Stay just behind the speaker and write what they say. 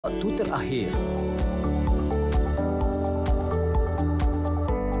Waktu terakhir.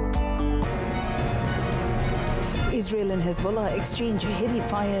 Israel and Hezbollah exchange heavy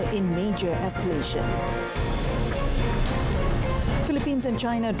fire in major escalation. Philippines and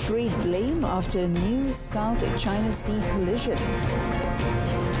China trade blame after new South China Sea collision.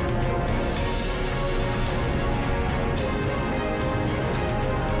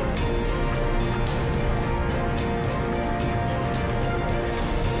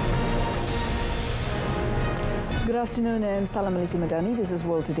 Good afternoon and Salam Alaikum Madani. This is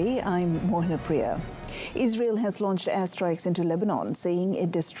World Today. I'm Mohina Priya. Israel has launched airstrikes into Lebanon, saying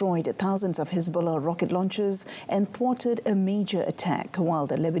it destroyed thousands of Hezbollah rocket launchers and thwarted a major attack, while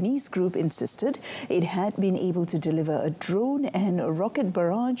the Lebanese group insisted it had been able to deliver a drone and a rocket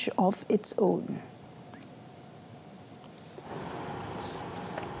barrage of its own.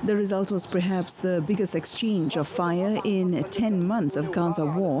 The result was perhaps the biggest exchange of fire in 10 months of Gaza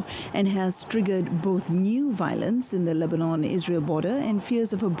war and has triggered both new violence in the Lebanon-Israel border and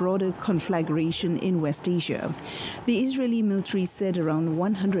fears of a broader conflagration in West Asia. The Israeli military said around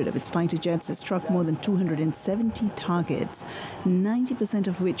 100 of its fighter jets struck more than 270 targets, 90%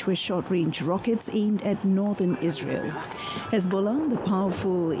 of which were short-range rockets aimed at northern Israel. Hezbollah, the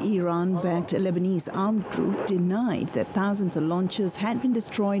powerful Iran-backed Lebanese armed group, denied that thousands of launchers had been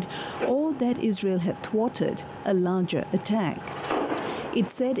destroyed or that Israel had thwarted a larger attack.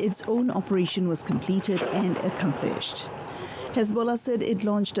 It said its own operation was completed and accomplished. Hezbollah said it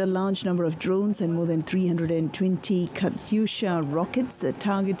launched a large number of drones and more than 320 Katyusha rockets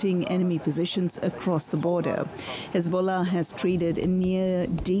targeting enemy positions across the border. Hezbollah has traded near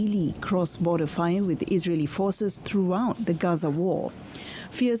daily cross-border fire with Israeli forces throughout the Gaza war.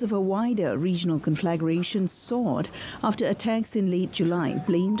 Fears of a wider regional conflagration soared after attacks in late July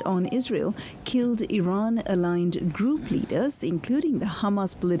blamed on Israel killed Iran-aligned group leaders, including the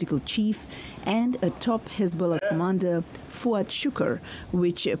Hamas political chief and a top Hezbollah commander, Fuad Shukr,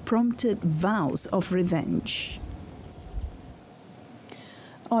 which prompted vows of revenge.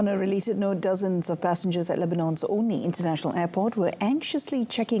 On a related note, dozens of passengers at Lebanon's only international airport were anxiously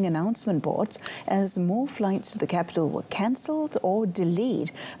checking announcement boards as more flights to the capital were cancelled or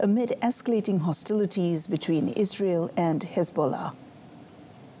delayed amid escalating hostilities between Israel and Hezbollah.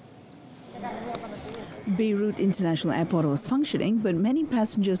 Beirut International Airport was functioning, but many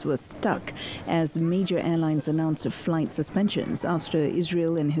passengers were stuck as major airlines announced flight suspensions after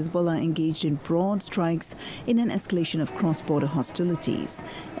Israel and Hezbollah engaged in broad strikes in an escalation of cross-border hostilities.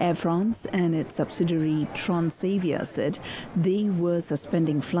 Air France and its subsidiary Transavia said they were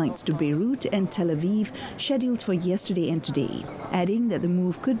suspending flights to Beirut and Tel Aviv scheduled for yesterday and today, adding that the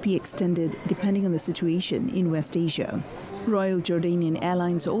move could be extended depending on the situation in West Asia. Royal Jordanian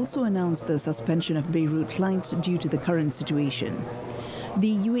Airlines also announced the suspension of Beirut flights due to the current situation.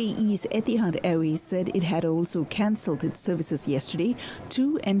 The UAE's Etihad Airways said it had also cancelled its services yesterday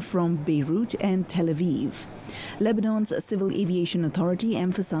to and from Beirut and Tel Aviv. Lebanon's Civil Aviation Authority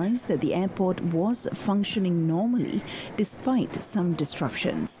emphasized that the airport was functioning normally despite some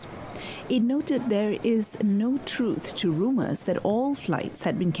disruptions. It noted there is no truth to rumors that all flights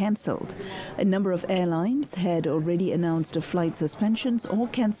had been cancelled. A number of airlines had already announced flight suspensions or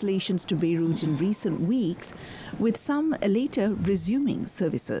cancellations to Beirut in recent weeks, with some later resuming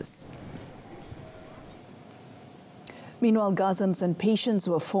services. Meanwhile, Gazans and patients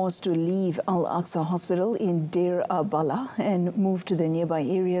were forced to leave Al-Aqsa Hospital in Deir al-Balah and move to the nearby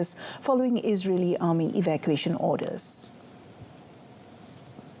areas following Israeli army evacuation orders.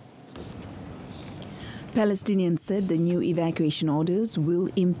 Palestinians said the new evacuation orders will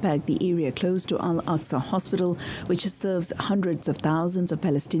impact the area close to Al-Aqsa Hospital, which serves hundreds of thousands of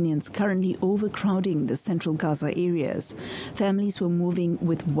Palestinians currently overcrowding the central Gaza areas. Families were moving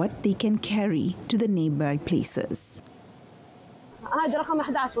with what they can carry to the nearby places. هذه رقم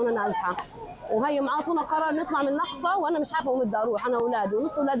 11 وانا نازحه وهي معاطونا قرار نطلع من الاقصى وانا مش عارفه وين بدي اروح انا واولادي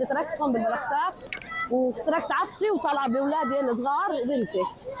ونص اولادي تركتهم بالركسات وتركت عفشي وطالعه باولادي الصغار وبنتي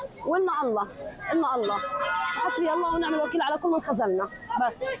وإلنا الله إلنا الله حسبي الله ونعم الوكيل على كل من خذلنا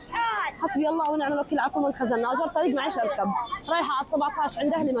بس حسبي الله ونعم الوكيل على كل من خذلنا اجر طريق معيش اركب رايحه على 17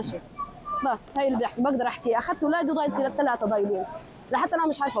 عند اهلي مشي بس هي اللي بقدر احكي اخذت اولادي وضايلتي الثلاثه ضايلين لحتى انا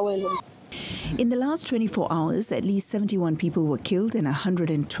مش عارفه وينهم. In the last 24 hours, at least 71 people were killed and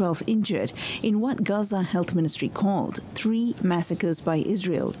 112 injured in what Gaza Health Ministry called 3 massacres by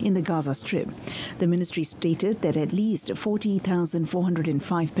Israel in the Gaza Strip. The ministry stated that at least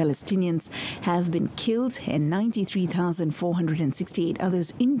 40,405 Palestinians have been killed and 93,468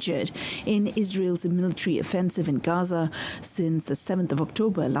 others injured in Israel's military offensive in Gaza since the 7th of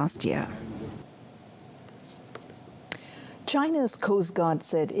October last year. China's Coast Guard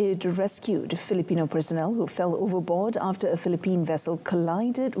said it rescued Filipino personnel who fell overboard after a Philippine vessel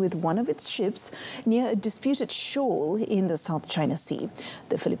collided with one of its ships near a disputed shoal in the South China Sea.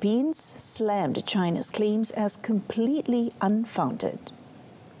 The Philippines slammed China's claims as completely unfounded.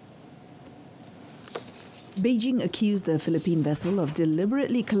 Beijing accused the Philippine vessel of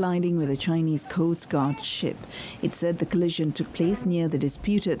deliberately colliding with a Chinese Coast Guard ship. It said the collision took place near the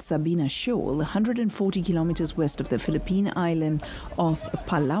disputed Sabina Shoal, 140 kilometers west of the Philippine island of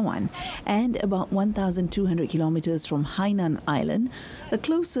Palawan, and about 1,200 kilometers from Hainan Island, the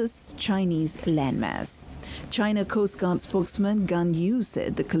closest Chinese landmass. China Coast Guard spokesman Gan Yu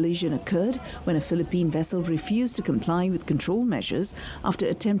said the collision occurred when a Philippine vessel refused to comply with control measures after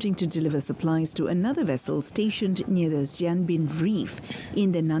attempting to deliver supplies to another vessel stationed near the Xianbin Reef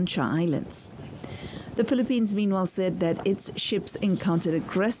in the Nansha Islands. The Philippines, meanwhile, said that its ships encountered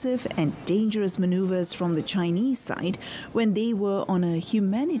aggressive and dangerous maneuvers from the Chinese side when they were on a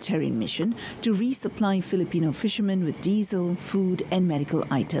humanitarian mission to resupply Filipino fishermen with diesel, food, and medical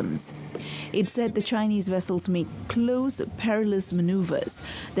items. It said the Chinese vessels made close, perilous maneuvers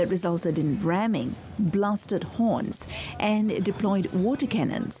that resulted in ramming, blasted horns, and deployed water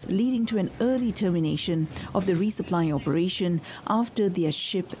cannons, leading to an early termination of the resupply operation after their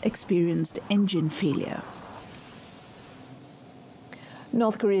ship experienced engine failure.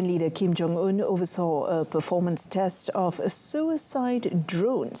 North Korean leader Kim Jong-un oversaw a performance test of suicide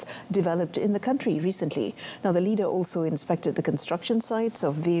drones developed in the country recently. Now, the leader also inspected the construction sites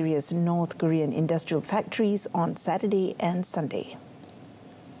of various North Korean industrial factories on Saturday and Sunday.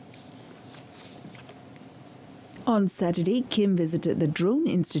 On Saturday, Kim visited the Drone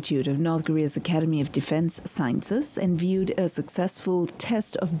Institute of North Korea's Academy of Defense Sciences and viewed a successful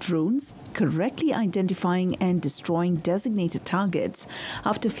test of drones correctly identifying and destroying designated targets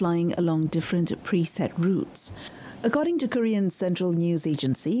after flying along different preset routes. According to Korean Central News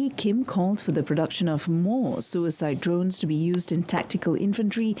Agency, Kim called for the production of more suicide drones to be used in tactical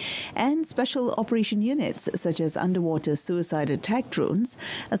infantry and special operation units such as underwater suicide attack drones,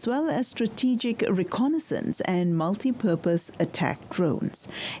 as well as strategic reconnaissance and multi-purpose attack drones.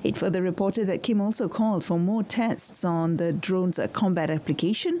 It further reported that Kim also called for more tests on the drone's combat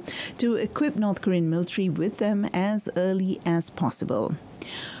application to equip North Korean military with them as early as possible.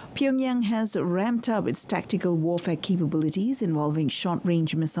 Pyongyang has ramped up its tactical warfare capabilities involving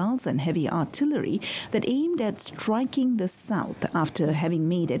short-range missiles and heavy artillery that aimed at striking the south after having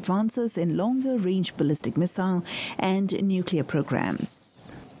made advances in longer-range ballistic missile and nuclear programs.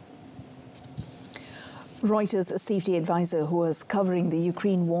 Reuters' safety advisor who was covering the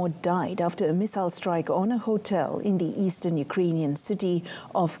Ukraine war died after a missile strike on a hotel in the eastern Ukrainian city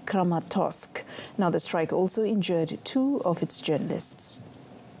of Kramatorsk. Now, the strike also injured two of its journalists.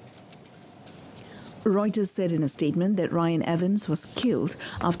 Reuters said in a statement that Ryan Evans was killed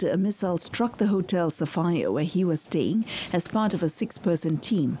after a missile struck the Hotel Sapphire where he was staying as part of a six-person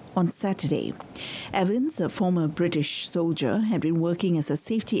team on Saturday. Evans, a former British soldier, had been working as a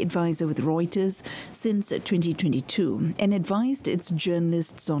safety advisor with Reuters since 2022 and advised its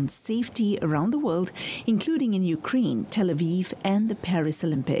journalists on safety around the world, including in Ukraine, Tel Aviv, and the Paris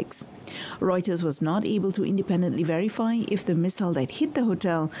Olympics. Reuters was not able to independently verify if the missile that hit the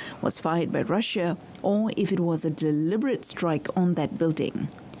hotel was fired by Russia or if it was a deliberate strike on that building.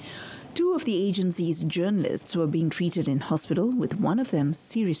 Two of the agency's journalists were being treated in hospital, with one of them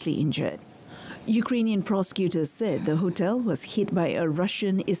seriously injured. Ukrainian prosecutors said the hotel was hit by a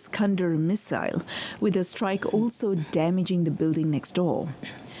Russian Iskander missile, with the strike also damaging the building next door.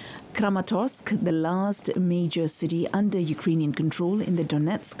 Kramatorsk, the last major city under Ukrainian control in the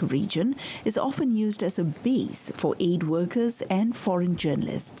Donetsk region, is often used as a base for aid workers and foreign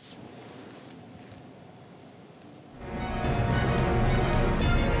journalists.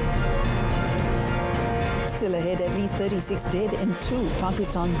 Still ahead, at least 36 dead in two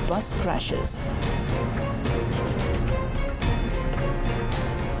Pakistan bus crashes.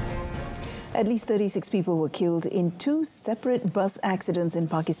 At least 36 people were killed in two separate bus accidents in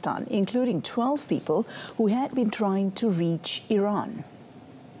Pakistan, including 12 people who had been trying to reach Iran.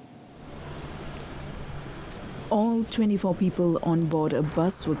 All 24 people on board a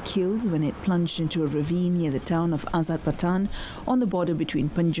bus were killed when it plunged into a ravine near the town of Azad Patan on the border between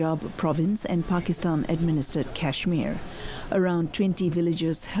Punjab province and Pakistan-administered Kashmir. Around 20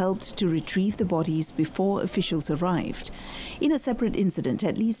 villagers helped to retrieve the bodies before officials arrived. In a separate incident,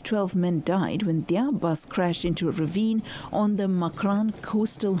 at least 12 men died when their bus crashed into a ravine on the Makran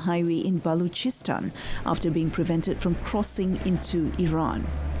coastal highway in Balochistan after being prevented from crossing into Iran.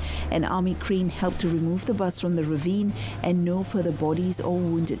 An army crane helped to remove the bus from the ravine and no further bodies or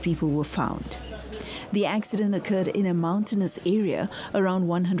wounded people were found. The accident occurred in a mountainous area around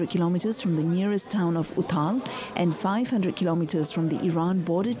 100 kilometers from the nearest town of Utal and 500 kilometers from the Iran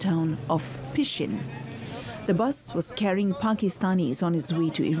border town of Pishin. The bus was carrying Pakistanis on its way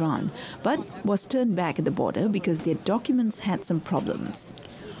to Iran, but was turned back at the border because their documents had some problems.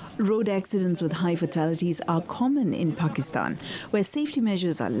 Road accidents with high fatalities are common in Pakistan, where safety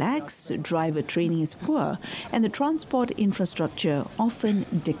measures are lax, driver training is poor, and the transport infrastructure often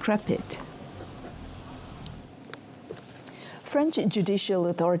decrepit. French judicial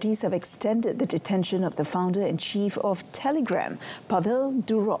authorities have extended the detention of the founder and chief of Telegram, Pavel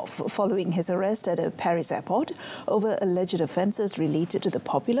Durov, following his arrest at a Paris airport over alleged offences related to the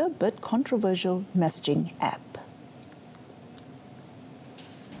popular but controversial messaging app.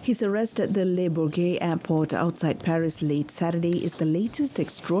 His arrest at the Le Bourget airport outside Paris late Saturday is the latest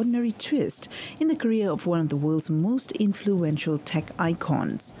extraordinary twist in the career of one of the world's most influential tech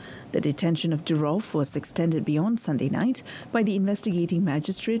icons. The detention of Durov was extended beyond Sunday night by the investigating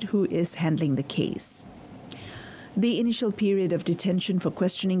magistrate who is handling the case. The initial period of detention for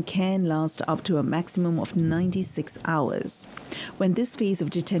questioning can last up to a maximum of 96 hours. When this phase of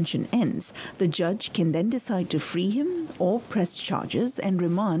detention ends, the judge can then decide to free him or press charges and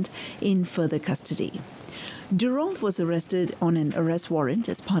remand in further custody. Durov was arrested on an arrest warrant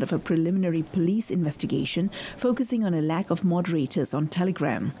as part of a preliminary police investigation focusing on a lack of moderators on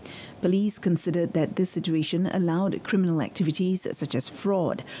Telegram. Police considered that this situation allowed criminal activities such as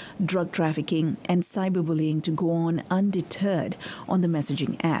fraud, drug trafficking, and cyberbullying to go on undeterred on the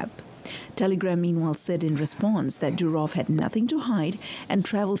messaging app. Telegram meanwhile said in response that Durov had nothing to hide and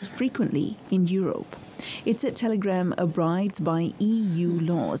travels frequently in Europe. It said Telegram abides by EU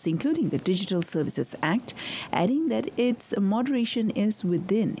laws, including the Digital Services Act, adding that its moderation is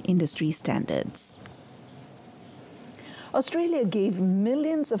within industry standards. Australia gave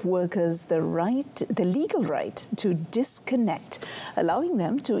millions of workers the legal right to disconnect, allowing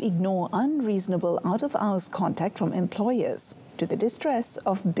them to ignore unreasonable out-of-hours contact from employers, to the distress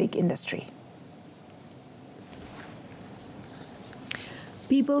of big industry.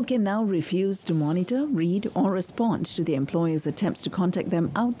 People can now refuse to monitor, read, or respond to the employer's attempts to contact them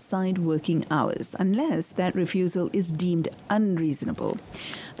outside working hours, unless that refusal is deemed unreasonable.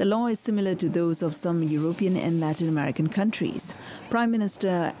 The law is similar to those of some European and Latin American countries. Prime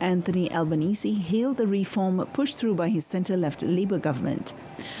Minister Anthony Albanese hailed the reform pushed through by his centre-left Labour government.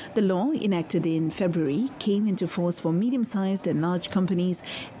 The law, enacted in February, came into force for medium-sized and large companies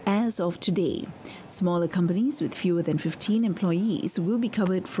as of today. Smaller companies with fewer than 15 employees will be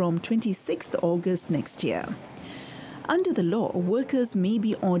covered from 26th August next year. Under the law, workers may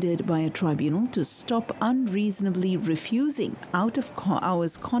be ordered by a tribunal to stop unreasonably refusing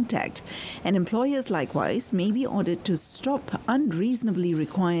out-of-hours contact, and employers likewise may be ordered to stop unreasonably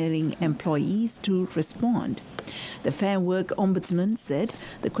requiring employees to respond. The Fair Work Ombudsman said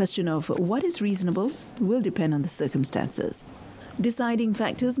the question of what is reasonable will depend on the circumstances. Deciding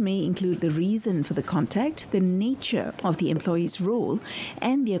factors may include the reason for the contact, the nature of the employee's role,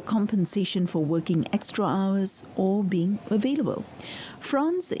 and their compensation for working extra hours or being available.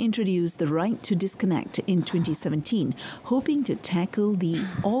 France introduced the right to disconnect in 2017, hoping to tackle the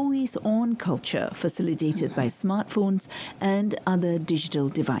always-on culture facilitated by smartphones and other digital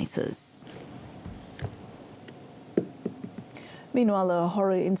devices. Meanwhile, a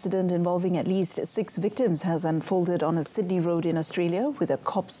horror incident involving at least 6 victims has unfolded on a Sydney road in Australia, with a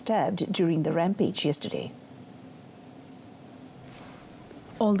cop stabbed during the rampage yesterday.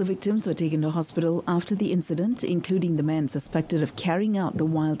 All the victims were taken to hospital after the incident, including the man suspected of carrying out the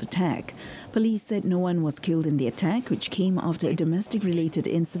wild attack. Police said no one was killed in the attack, which came after a domestic-related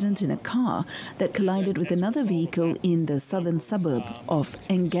incident in a car that collided with another vehicle in the southern suburb of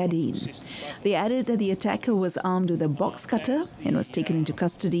Engadine. They added that the attacker was armed with a box cutter and was taken into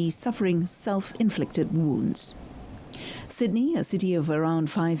custody, suffering self-inflicted wounds. Sydney, a city of around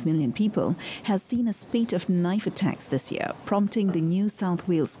 5 million people, has seen a spate of knife attacks this year, prompting the New South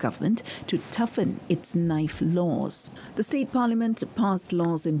Wales government to toughen its knife laws. The state parliament passed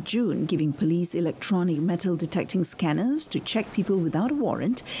laws in June giving police electronic metal detecting scanners to check people without a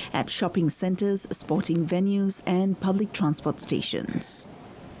warrant at shopping centres, sporting venues and public transport stations.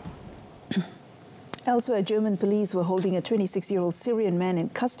 Elsewhere, German police were holding a 26-year-old Syrian man in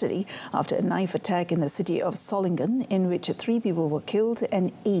custody after a knife attack in the city of Solingen, in which 3 people were killed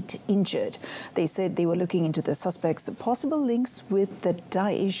and 8 injured. They said they were looking into the suspect's possible links with the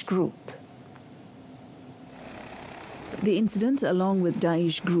Daesh group. The incident, along with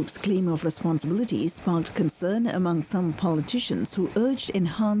Daesh Group's claim of responsibility, sparked concern among some politicians who urged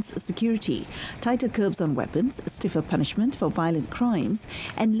enhanced security, tighter curbs on weapons, stiffer punishment for violent crimes,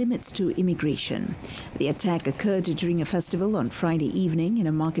 and limits to immigration. The attack occurred during a festival on Friday evening in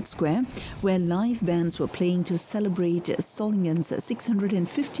a market square where live bands were playing to celebrate Solingen's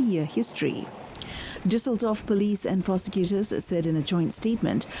 650-year history. Düsseldorf police and prosecutors said in a joint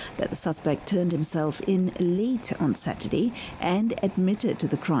statement that the suspect turned himself in late on Saturday and admitted to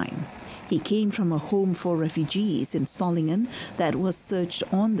the crime. He came from a home for refugees in Solingen that was searched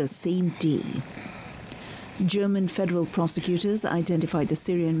on the same day. German federal prosecutors identified the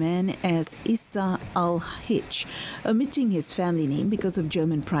Syrian man as Issa al-Hich, omitting his family name because of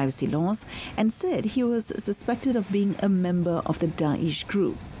German privacy laws, and said he was suspected of being a member of the Daesh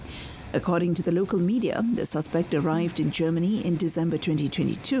group. According to the local media, the suspect arrived in Germany in December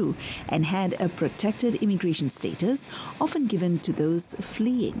 2022 and had a protected immigration status, often given to those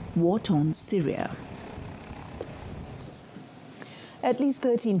fleeing war-torn Syria. At least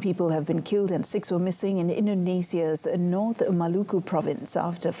 13 people have been killed and 6 were missing in Indonesia's North Maluku province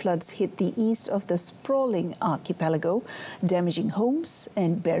after floods hit the east of the sprawling archipelago, damaging homes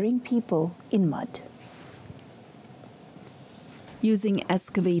and burying people in mud. Using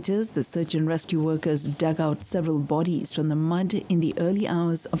excavators, the search and rescue workers dug out several bodies from the mud in the early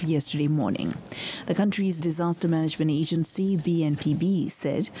hours of yesterday morning. The country's disaster management agency, BNPB,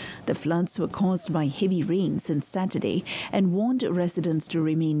 said the floods were caused by heavy rain since Saturday and warned residents to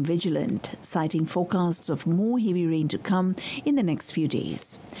remain vigilant, citing forecasts of more heavy rain to come in the next few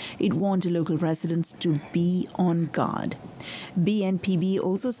days. It warned local residents to be on guard. BNPB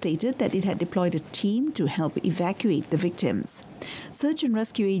also stated that it had deployed a team to help evacuate the victims. Search and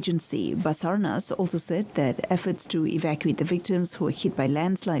rescue agency Basarnas also said that efforts to evacuate the victims who were hit by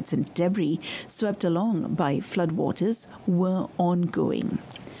landslides and debris swept along by floodwaters were ongoing.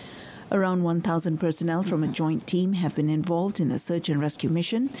 Around 1,000 personnel from a joint team have been involved in the search and rescue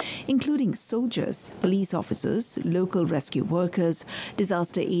mission, including soldiers, police officers, local rescue workers,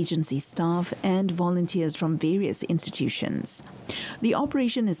 disaster agency staff, and volunteers from various institutions. The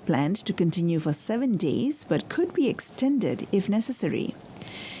operation is planned to continue for 7 days, but could be extended if necessary.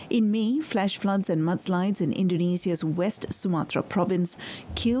 In May, flash floods and mudslides in Indonesia's West Sumatra province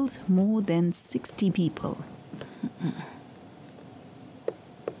killed more than 60 people.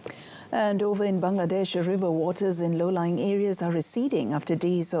 And over in Bangladesh, river waters in low-lying areas are receding after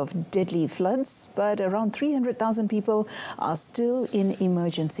days of deadly floods, but around 300,000 people are still in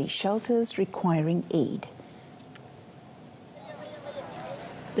emergency shelters requiring aid.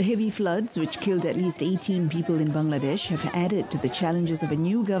 The heavy floods, which killed at least 18 people in Bangladesh, have added to the challenges of a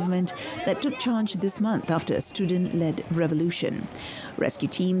new government that took charge this month after a student-led revolution. Rescue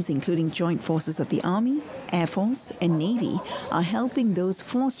teams, including joint forces of the Army, Air Force and Navy, are helping those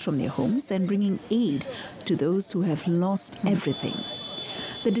forced from their homes and bringing aid to those who have lost everything.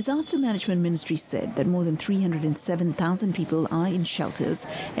 The Disaster Management Ministry said that more than 307,000 people are in shelters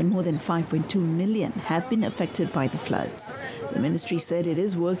and more than 5.2 million have been affected by the floods. The ministry said it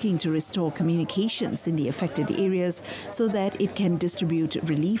is working to restore communications in the affected areas so that it can distribute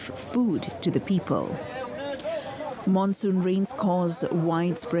relief food to the people. Monsoon rains cause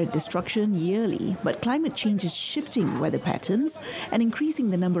widespread destruction yearly, but climate change is shifting weather patterns and increasing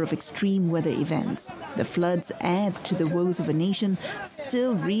the number of extreme weather events. The floods add to the woes of a nation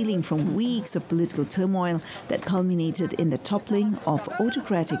still reeling from weeks of political turmoil that culminated in the toppling of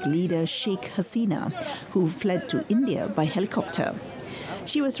autocratic leader Sheikh Hasina, who fled to India by helicopter.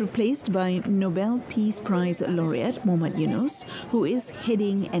 She was replaced by Nobel Peace Prize laureate Muhammad Yunus, who is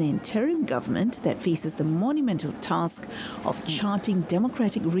heading an interim government that faces the monumental task of charting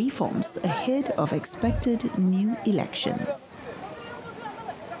democratic reforms ahead of expected new elections.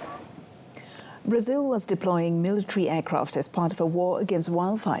 Brazil was deploying military aircraft as part of a war against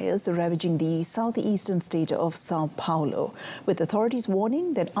wildfires ravaging the southeastern state of Sao Paulo, with authorities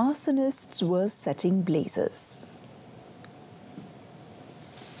warning that arsonists were setting blazes.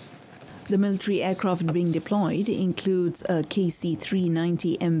 The military aircraft being deployed includes a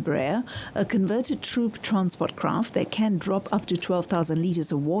KC-390 Embraer, a converted troop transport craft that can drop up to 12,000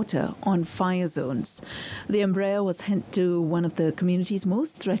 litres of water on fire zones. The Embraer was sent to one of the communities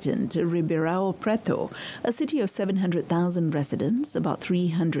most threatened, Ribeirão Preto, a city of 700,000 residents, about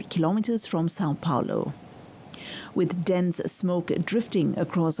 300 kilometres from Sao Paulo. With dense smoke drifting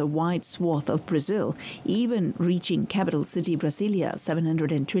across a wide swath of Brazil, even reaching capital city Brasilia,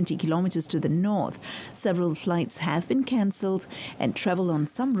 720 kilometers to the north. Several flights have been cancelled and travel on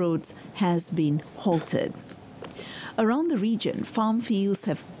some roads has been halted. Around the region, farm fields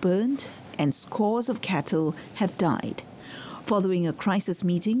have burned and scores of cattle have died. Following a crisis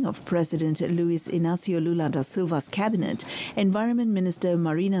meeting of President Luis Inácio Lula da Silva's cabinet, Environment Minister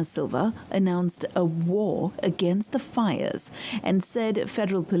Marina Silva announced a war against the fires and said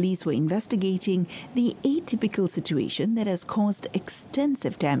federal police were investigating the atypical situation that has caused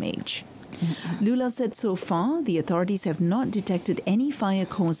extensive damage. Lula said so far the authorities have not detected any fire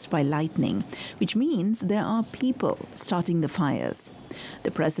caused by lightning, which means there are people starting the fires.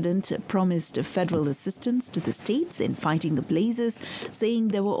 The president promised federal assistance to the states in fighting the blazes, saying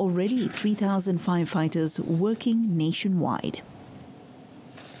there were already 3,000 firefighters working nationwide.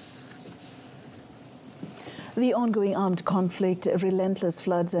 The ongoing armed conflict, relentless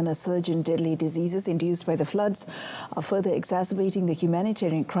floods and a surge in deadly diseases induced by the floods are further exacerbating the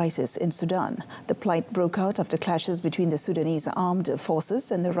humanitarian crisis in Sudan. The plight broke out after clashes between the Sudanese armed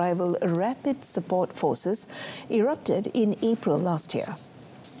forces and the rival Rapid Support Forces erupted in April last year.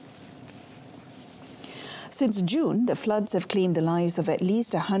 Since June, the floods have claimed the lives of at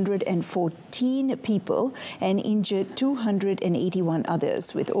least 114 people and injured 281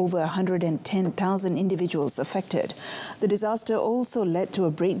 others, with over 110,000 individuals affected. The disaster also led to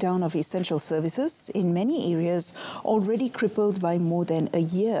a breakdown of essential services in many areas already crippled by more than a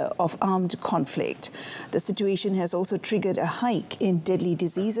year of armed conflict. The situation has also triggered a hike in deadly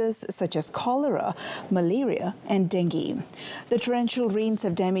diseases such as cholera, malaria, and dengue. The torrential rains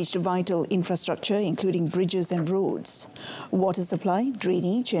have damaged vital infrastructure, including bridges and roads. Water supply,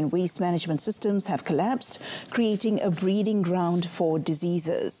 drainage, and waste management systems have collapsed, creating a breeding ground for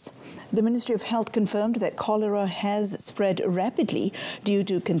diseases. The Ministry of Health confirmed that cholera has spread rapidly due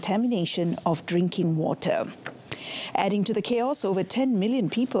to contamination of drinking water. Adding to the chaos, over 10 million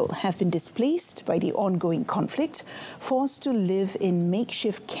people have been displaced by the ongoing conflict, forced to live in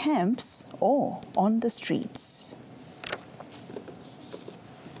makeshift camps or on the streets.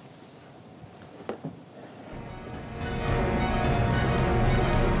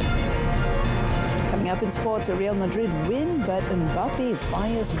 Coming up in sports, a Real Madrid win, but Mbappe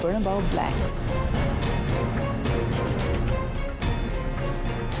fires Bernabeu Blacks.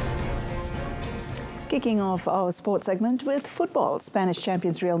 Kicking off our sports segment with football, Spanish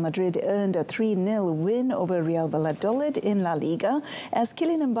champions Real Madrid earned a 3-0 win over Real Valladolid in La Liga as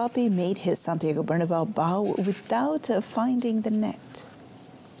Kylian Mbappe made his Santiago Bernabeu bow without finding the net.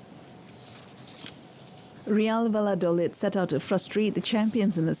 Real Valladolid set out to frustrate the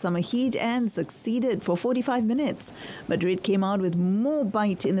champions in the summer heat and succeeded for 45 minutes. Madrid came out with more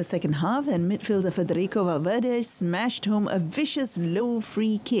bite in the second half, and midfielder Federico Valverde smashed home a vicious low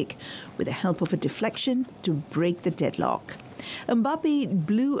free kick with the help of a deflection to break the deadlock. Mbappe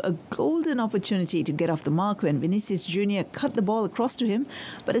blew a golden opportunity to get off the mark when Vinicius Jr. cut the ball across to him,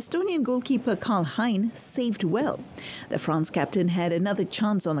 but Estonian goalkeeper Karl Hein saved well. The France captain had another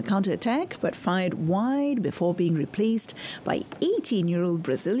chance on the counter-attack, but fired wide before being replaced by 18-year-old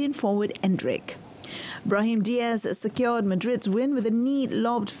Brazilian forward Endrick. Brahim Diaz secured Madrid's win with a neat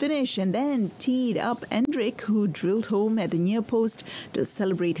lobbed finish and then teed up Endrick, who drilled home at the near post to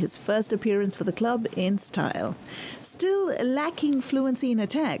celebrate his first appearance for the club in style. Still lacking fluency in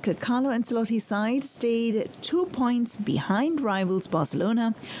attack, Carlo Ancelotti's side stayed 2 points behind rivals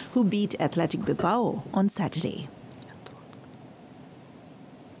Barcelona, who beat Athletic Bilbao on Saturday.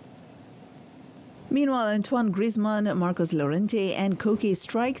 Meanwhile, Antoine Griezmann, Marcos Llorente and Koke's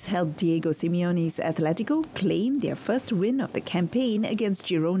strikes helped Diego Simeone's Atletico claim their first win of the campaign against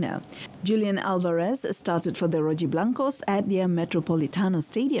Girona. Julian Alvarez started for the Rojiblancos at their Metropolitano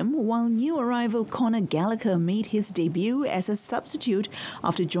Stadium, while new arrival Conor Gallagher made his debut as a substitute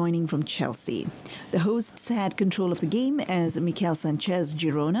after joining from Chelsea. The hosts had control of the game as Mikel Sanchez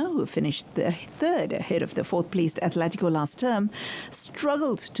Girona, who finished third ahead of the fourth-placed Atletico last term,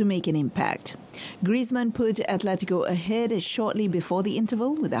 struggled to make an impact. Griezmann put Atletico ahead shortly before the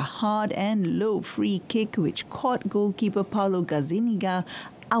interval with a hard and low free kick which caught goalkeeper Paulo Gazzaniga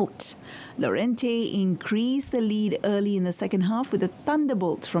out. Llorente increased the lead early in the second half with a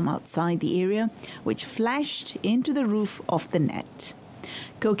thunderbolt from outside the area, which flashed into the roof of the net.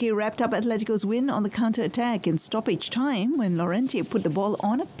 Koke wrapped up Atletico's win on the counter-attack in stoppage time when Llorente put the ball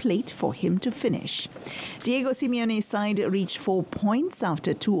on a plate for him to finish. Diego Simeone's side reached 4 points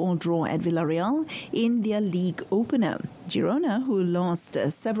after 2-2 draw at Villarreal in their league opener. Girona, who lost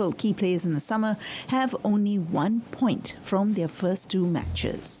several key players in the summer, have only 1 point from their first 2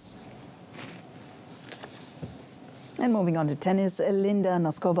 matches. And moving on to tennis, Linda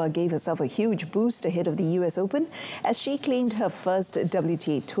Noskova gave herself a huge boost ahead of the US Open as she claimed her first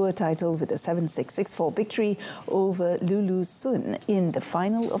WTA Tour title with a 7-6, 6-4 victory over Lulu Sun in the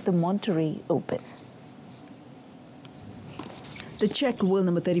final of the Monterrey Open. The Czech world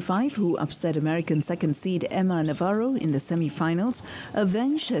number 35, who upset American second seed Emma Navarro in the semi-finals,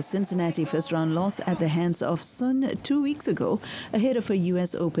 avenged her Cincinnati first-round loss at the hands of Sun 2 weeks ago, ahead of her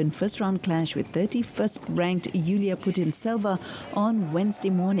U.S. Open first-round clash with 31st-ranked Yulia Putin-Selva on Wednesday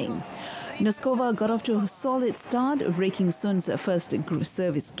morning. Noskova got off to a solid start, breaking Sun's first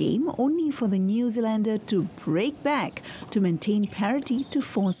service game, only for the New Zealander to break back to maintain parity to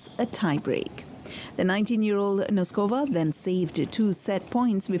force a tie-break. The 19-year-old Noskova then saved 2 set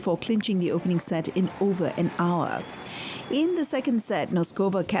points before clinching the opening set in over an hour. In the second set,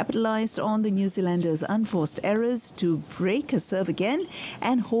 Noskova capitalized on the New Zealander's unforced errors to break her serve again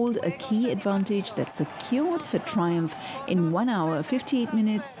and hold a key advantage that secured her triumph in 1 hour 58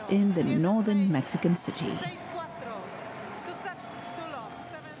 minutes in the northern Mexican city.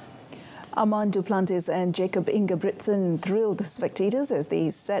 Armand Duplantis and Jacob Ingebrigtsen thrilled the spectators as they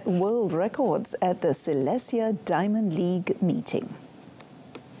set world records at the Silesia Diamond League meeting.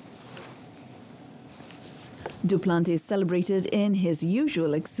 Duplantis celebrated in his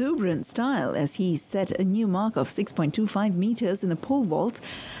usual exuberant style as he set a new mark of 6.25 meters in the pole vault,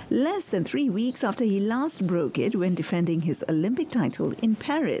 less than 3 weeks after he last broke it when defending his Olympic title in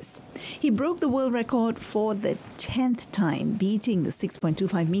Paris. He broke the world record for the 10th time, beating the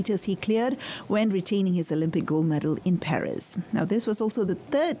 6.25 meters he cleared when retaining his Olympic gold medal in Paris. Now, this was also the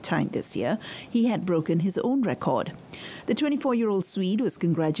 3rd time this year he had broken his own record. The 24-year-old Swede was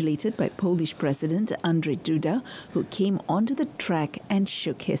congratulated by Polish President Andrzej Duda, who came onto the track and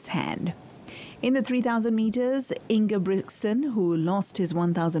shook his hand. In the 3,000 meters, Ingebrigtsen, who lost his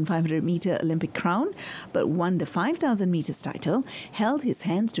 1,500-meter Olympic crown but won the 5,000 meters title, held his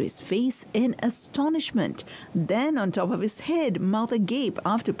hands to his face in astonishment. Then, on top of his head, mouth agape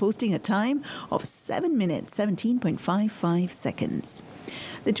after posting a time of 7 minutes, 17.55 seconds.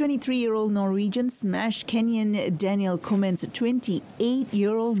 The 23-year-old Norwegian smashed Kenyan Daniel Komen's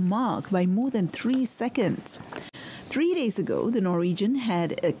 28-year-old mark by more than 3 seconds. 3 days ago, the Norwegian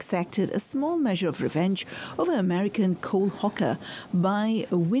had exacted a small measure of revenge over American Cole Hocker by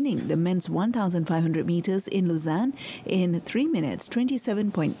winning the men's 1,500 meters in Lausanne in 3 minutes,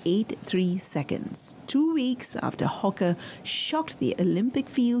 27.83 seconds, 2 weeks after Hocker shocked the Olympic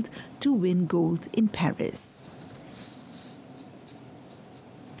field to win gold in Paris.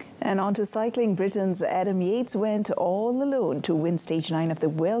 And on to cycling. Britain's Adam Yates went all alone to win stage 9 of the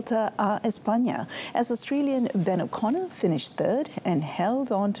Vuelta a España as Australian Ben O'Connor finished 3rd and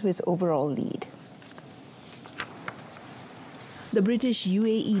held on to his overall lead. The British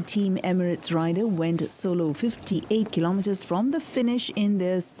UAE Team Emirates rider went solo 58 kilometers from the finish in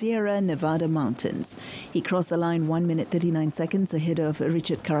the Sierra Nevada mountains. He crossed the line 1 minute 39 seconds ahead of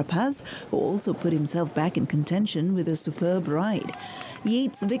Richard Carapaz, who also put himself back in contention with a superb ride.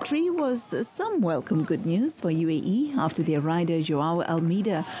 Yates' victory was some welcome good news for UAE after their rider Joao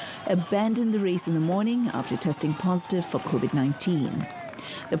Almeida abandoned the race in the morning after testing positive for COVID-19.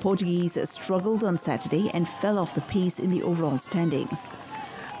 The Portuguese struggled on Saturday and fell off the pace in the overall standings.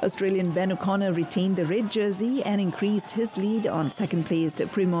 Australian Ben O'Connor retained the red jersey and increased his lead on second-placed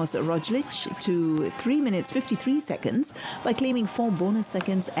Primož Roglič to 3 minutes 53 seconds by claiming 4 bonus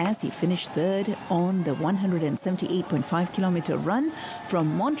seconds as he finished 3rd on the 178.5-kilometer run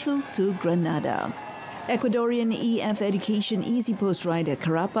from Montreal to Granada. Ecuadorian EF Education Easy Post rider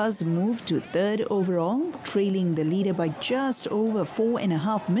Carapaz moved to 3rd overall, trailing the leader by just over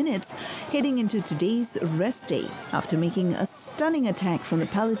 4.5 minutes, heading into today's rest day after making a stunning attack from the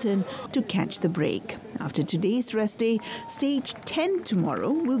peloton to catch the break. After today's rest day, stage 10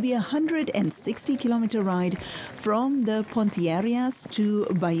 tomorrow will be a 160-kilometer ride from the Pontiarias to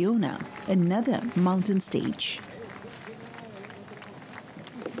Bayona, another mountain stage.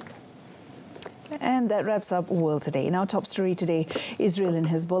 And that wraps up World Today. In our top story today, Israel and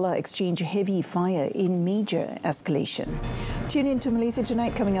Hezbollah exchange heavy fire in major escalation. Tune in to Malaysia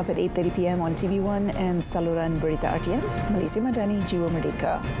Tonight, coming up at 8:30 p.m. on TV1 and saluran Berita RTM. Malaysia Madani, Jiwa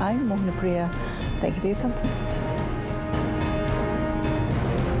Merdeka. I'm Mohana Priya. Thank you for your company.